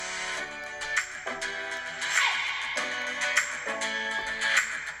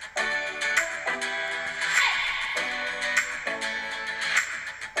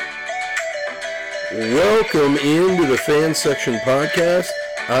Welcome into the Fan Section Podcast.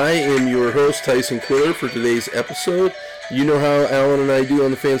 I am your host, Tyson for today's episode. You know how Alan and I do on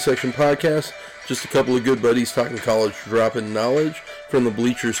the Fan Section Podcast. Just a couple of good buddies talking college, dropping knowledge from the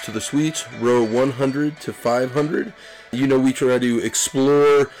bleachers to the suites, row 100 to 500. You know we try to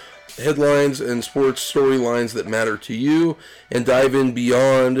explore headlines and sports storylines that matter to you and dive in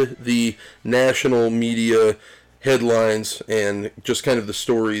beyond the national media headlines and just kind of the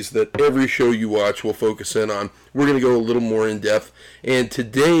stories that every show you watch will focus in on. We're going to go a little more in depth, and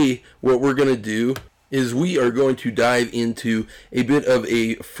today what we're going to do is we are going to dive into a bit of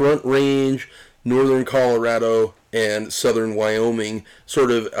a Front Range, northern Colorado and southern Wyoming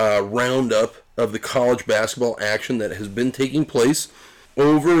sort of roundup of the college basketball action that has been taking place.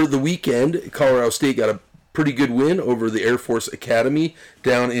 Over the weekend, Colorado State got a pretty good win over the Air Force Academy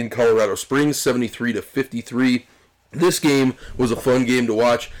down in Colorado Springs, 73-53. This game was a fun game to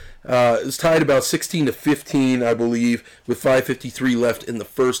watch. It was tied about 16-15, I believe, with 5:53 left in the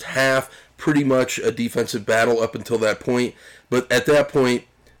first half. Pretty much a defensive battle up until that point. But at that point,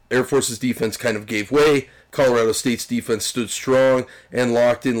 Air Force's defense kind of gave way. Colorado State's defense stood strong and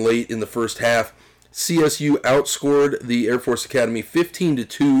locked in late in the first half. CSU outscored the Air Force Academy 15-2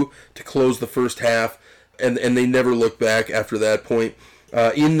 to close the first half, and they never looked back after that point.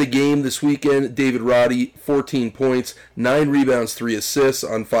 In the game this weekend, David Roddy, 14 points, 9 rebounds, 3 assists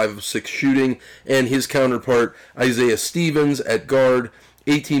on 5 of 6 shooting, and his counterpart, Isaiah Stevens at guard,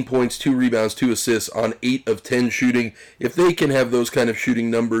 18 points, 2 rebounds, 2 assists on 8 of 10 shooting. If they can have those kind of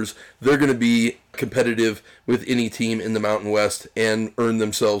shooting numbers, they're going to be competitive with any team in the Mountain West and earn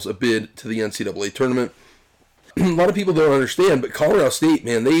themselves a bid to the NCAA tournament. A lot of people don't understand, but Colorado State,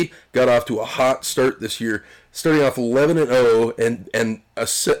 man, they got off to a hot start this year, starting off 11-0 and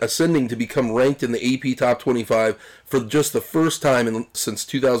ascending to become ranked in the AP Top 25 for just the first time since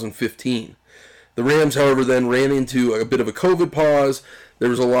 2015. The Rams, however, then ran into a bit of a COVID pause. There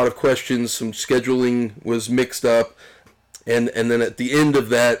was a lot of questions. Some scheduling was mixed up. And then at the end of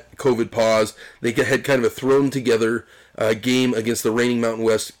that COVID pause, they had kind of a thrown-together game against the reigning Mountain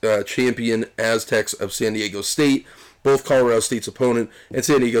West champion Aztecs of San Diego State. Both Colorado State's opponent and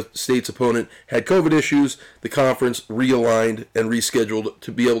San Diego State's opponent had COVID issues. The conference realigned and rescheduled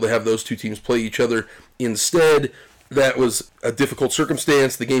to be able to have those two teams play each other instead. That was a difficult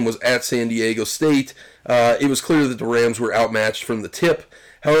circumstance. The game was at San Diego State. It was clear that the Rams were outmatched from the tip.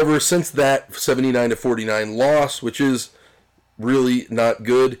 However, since that 79-49 loss, which is really not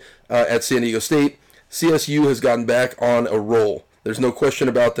good at San Diego State, CSU has gotten back on a roll. There's no question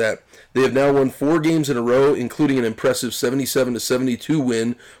about that. They have now won 4 games in a row, including an impressive 77-72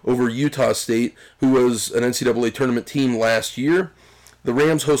 win over Utah State, who was an NCAA tournament team last year. The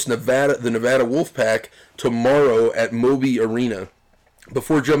Rams host the Nevada Wolfpack tomorrow at Moby Arena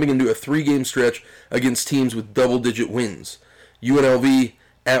before jumping into a 3-game stretch against teams with double-digit wins. UNLV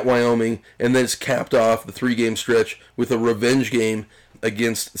at Wyoming, and then it's capped off the 3-game stretch with a revenge game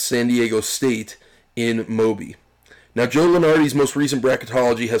against San Diego State in Moby. Now, Joe Lunardi's most recent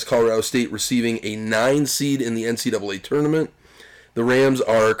bracketology has Colorado State receiving a 9 seed in the NCAA tournament. The Rams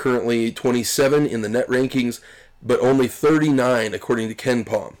are currently 27 in the net rankings, but only 39 according to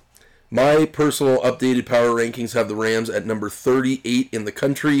KenPom. My personal updated power rankings have the Rams at number 38 in the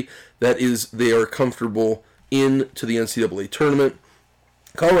country. That is, they are comfortable into the NCAA tournament.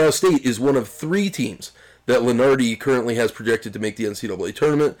 Colorado State is one of 3 teams that Lunardi currently has projected to make the NCAA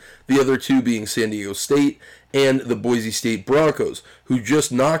tournament, the other 2 being San Diego State and the Boise State Broncos, who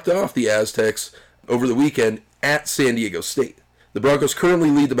just knocked off the Aztecs over the weekend at San Diego State. The Broncos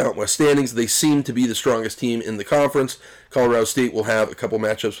currently lead the Mountain West standings. They seem to be the strongest team in the conference. Colorado State will have a couple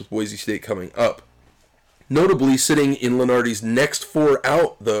matchups with Boise State coming up. Notably, sitting in Lunardi's next 4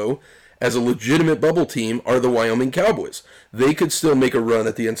 out, though, as a legitimate bubble team, are the Wyoming Cowboys. They could still make a run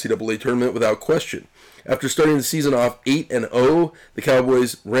at the NCAA tournament without question. After starting the season off 8-0, the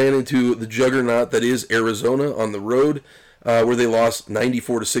Cowboys ran into the juggernaut that is Arizona on the road, where they lost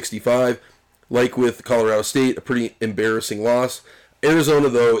 94-65. Like with Colorado State, a pretty embarrassing loss. Arizona,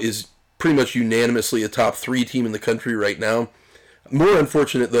 though, is pretty much unanimously a top 3 team in the country right now. More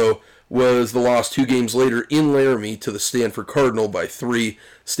unfortunate, though, was the loss 2 games later in Laramie to the Stanford Cardinal by 3.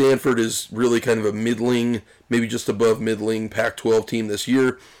 Stanford is really kind of a middling, maybe just above middling Pac-12 team this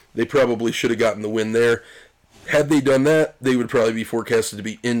year. They probably should have gotten the win there. Had they done that, they would probably be forecasted to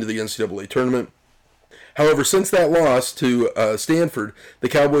be into the NCAA tournament. However, since that loss to Stanford, the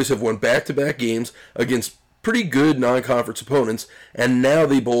Cowboys have won back-to-back games against pretty good non-conference opponents, and now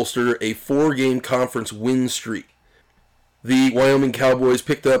they bolster a 4-game conference win streak. The Wyoming Cowboys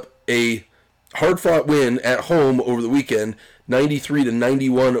picked up a hard-fought win at home over the weekend,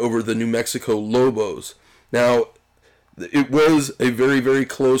 93-91 over the New Mexico Lobos. Now, it was a very, very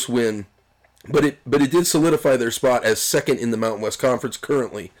close win, but it did solidify their spot as second in the Mountain West Conference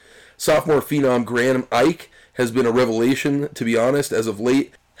currently. Sophomore phenom Graham Ike has been a revelation, to be honest, as of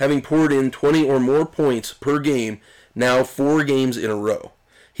late, having poured in 20 or more points per game, now 4 games in a row.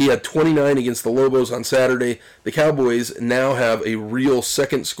 He had 29 against the Lobos on Saturday. The Cowboys now have a real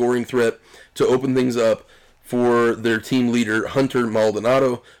second scoring threat to open things up for their team leader, Hunter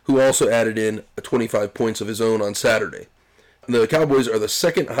Maldonado, who also added in 25 points of his own on Saturday. The Cowboys are the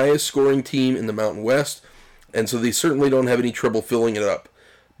second highest scoring team in the Mountain West, and so they certainly don't have any trouble filling it up.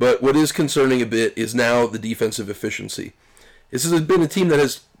 But what is concerning a bit is now the defensive efficiency. This has been a team that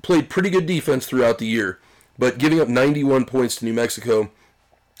has played pretty good defense throughout the year, but giving up 91 points to New Mexico,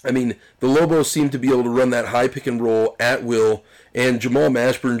 I mean, the Lobos seem to be able to run that high pick and roll at will, and Jamal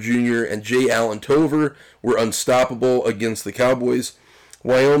Mashburn Jr. and Jay Allen Tover were unstoppable against the Cowboys.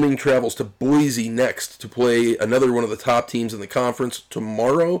 Wyoming travels to Boise next to play another one of the top teams in the conference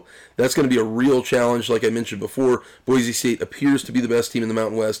tomorrow. That's going to be a real challenge. Like I mentioned before, Boise State appears to be the best team in the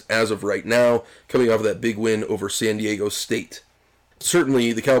Mountain West as of right now, coming off of that big win over San Diego State.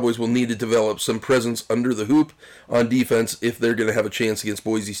 Certainly, the Cowboys will need to develop some presence under the hoop on defense if they're going to have a chance against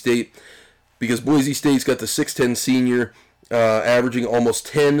Boise State, because Boise State's got the 6'10 senior averaging almost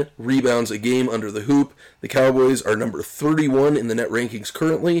 10 rebounds a game under the hoop. The Cowboys are number 31 in the net rankings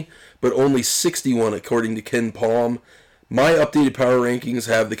currently, but only 61 according to Ken Palm. My updated power rankings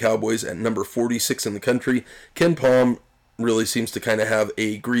have the Cowboys at number 46 in the country. Ken Palm really seems to kind of have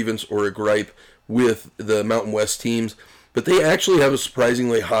a grievance or a gripe with the Mountain West teams, but they actually have a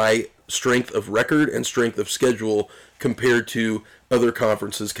surprisingly high strength of record and strength of schedule compared to other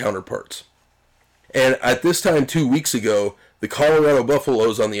conferences' counterparts. And at this time 2 weeks ago, the Colorado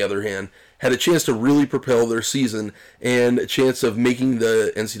Buffaloes, on the other hand, had a chance to really propel their season and a chance of making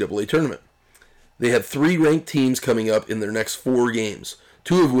the NCAA tournament. They had 3 ranked teams coming up in their next 4 games,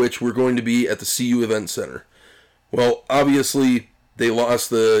 2 of which were going to be at the CU Event Center. Well, obviously, they lost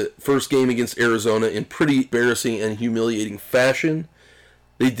the first game against Arizona in pretty embarrassing and humiliating fashion.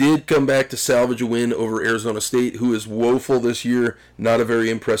 They did come back to salvage a win over Arizona State, who is woeful this year, not a very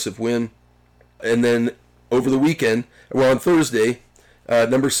impressive win. And then over the weekend, well, on Thursday,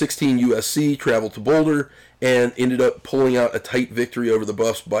 number 16 USC traveled to Boulder and ended up pulling out a tight victory over the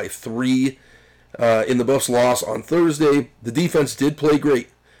Buffs by 3. In the Buffs' loss on Thursday, the defense did play great,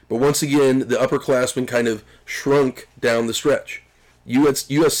 but once again, the upperclassmen kind of shrunk down the stretch.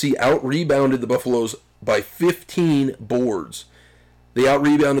 USC out-rebounded the Buffaloes by 15 boards. They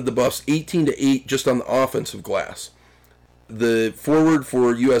out-rebounded the Buffs 18-8 just on the offensive glass. The forward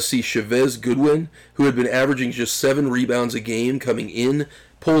for USC, Chavez Goodwin, who had been averaging just 7 rebounds a game coming in,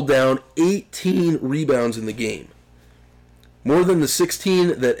 pulled down 18 rebounds in the game. More than the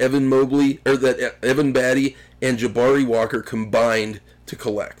 16 that Evan Batty and Jabari Walker combined to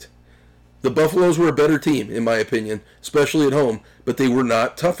collect. The Buffaloes were a better team, in my opinion, especially at home, but they were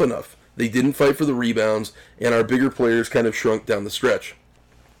not tough enough. They didn't fight for the rebounds, and our bigger players kind of shrunk down the stretch.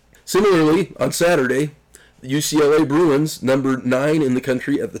 Similarly, on Saturday, the UCLA Bruins, number 9 in the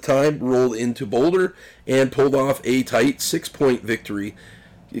country at the time, rolled into Boulder and pulled off a tight 6-point victory.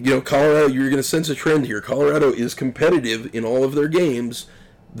 You know, Colorado, you're going to sense a trend here. Colorado is competitive in all of their games.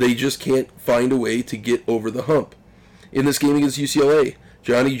 They just can't find a way to get over the hump. In this game against UCLA,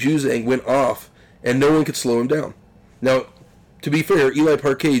 Johnny Juzang went off, and no one could slow him down. Now, to be fair, Eli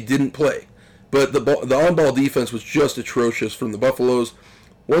Parquet didn't play, but the on-ball defense was just atrocious from the Buffaloes.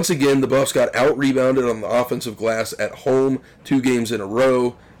 Once again, the Buffs got out-rebounded on the offensive glass at home 2 games in a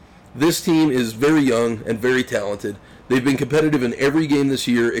row. This team is very young and very talented. They've been competitive in every game this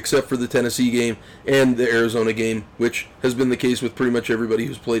year except for the Tennessee game and the Arizona game, which has been the case with pretty much everybody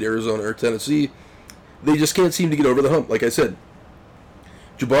who's played Arizona or Tennessee. They just can't seem to get over the hump, like I said.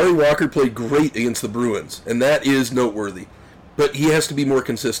 Jabari Walker played great against the Bruins, and that is noteworthy. But he has to be more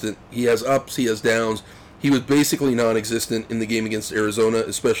consistent. He has ups, he has downs. He was basically non-existent in the game against Arizona,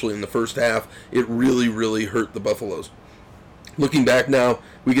 especially in the first half. It really, really hurt the Buffaloes. Looking back now,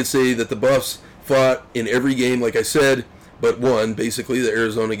 we could say that the Buffs fought in every game, like I said, but won, basically, the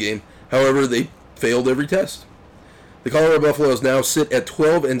Arizona game. However, they failed every test. The Colorado Buffaloes now sit at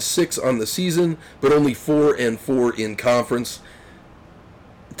 12-6 on the season, but only 4-4 in conference.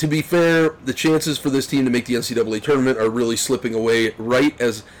 To be fair, the chances for this team to make the NCAA tournament are really slipping away right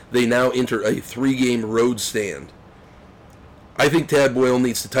as they now enter a 3-game road stand. I think Tad Boyle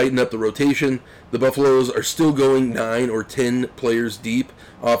needs to tighten up the rotation. The Buffaloes are still going 9 or 10 players deep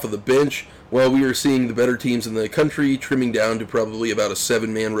off of the bench, while we are seeing the better teams in the country trimming down to probably about a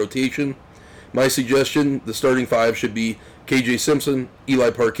 7-man rotation. My suggestion, the starting five should be KJ Simpson, Eli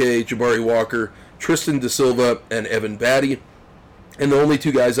Parquet, Jabari Walker, Tristan Da Silva, and Evan Batty. And the only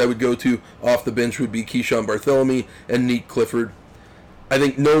two guys I would go to off the bench would be Keyshawn Bartholomew and Neat Clifford. I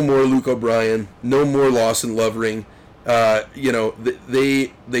think no more Luke O'Brien, no more Lawson Lovering.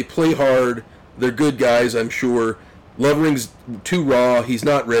 They play hard. They're good guys, I'm sure. Lovering's too raw. He's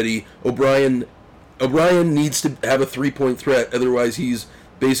not ready. O'Brien needs to have a three-point threat. Otherwise, he's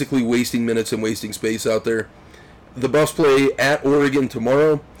basically wasting minutes and wasting space out there. The Buffs play at Oregon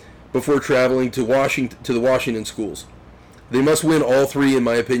tomorrow before traveling to the Washington schools. They must win all three, in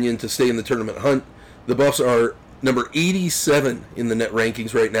my opinion, to stay in the tournament hunt. The Buffs are number 87 in the net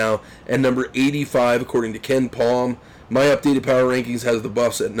rankings right now, and number 85 according to Ken Palm. My updated power rankings has the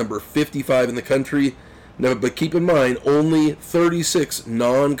Buffs at number 55 in the country. Now, but keep in mind, only 36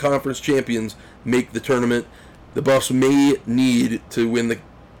 non-conference champions make the tournament. The Buffs may need to win the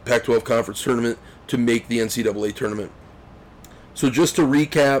Pac-12 conference tournament to make the NCAA tournament. So just to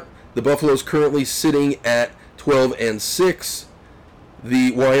recap, the Buffaloes currently sitting at 12-6.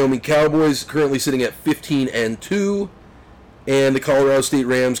 The Wyoming Cowboys currently sitting at 15-2. And the Colorado State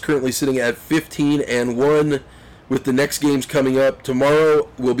Rams currently sitting at 15-1. With the next games coming up, tomorrow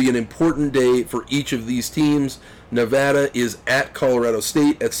will be an important day for each of these teams. Nevada is at Colorado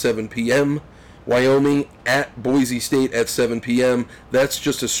State at 7 p.m. Wyoming at Boise State at 7 p.m. That's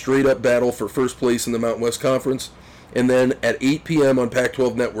just a straight-up battle for first place in the Mountain West Conference. And then at 8 p.m. on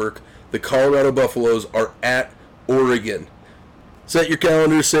Pac-12 Network, the Colorado Buffaloes are at Oregon. Set your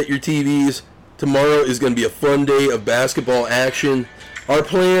calendars, set your TVs. Tomorrow is going to be a fun day of basketball action. Our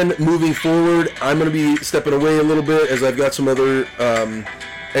plan moving forward, I'm going to be stepping away a little bit as I've got some other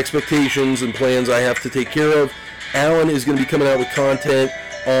expectations and plans I have to take care of. Alan is going to be coming out with content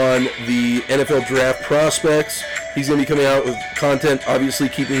on the NFL draft prospects. He's going to be coming out with content, obviously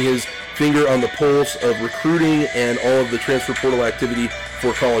keeping his finger on the pulse of recruiting and all of the transfer portal activity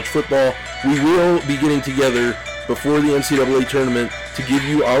for college football. We will be getting together before the NCAA tournament to give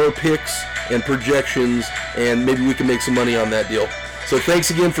you our picks and projections, and maybe we can make some money on that deal. So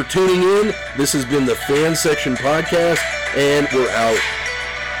thanks again for tuning in. This has been the Fan Section Podcast, and we're out.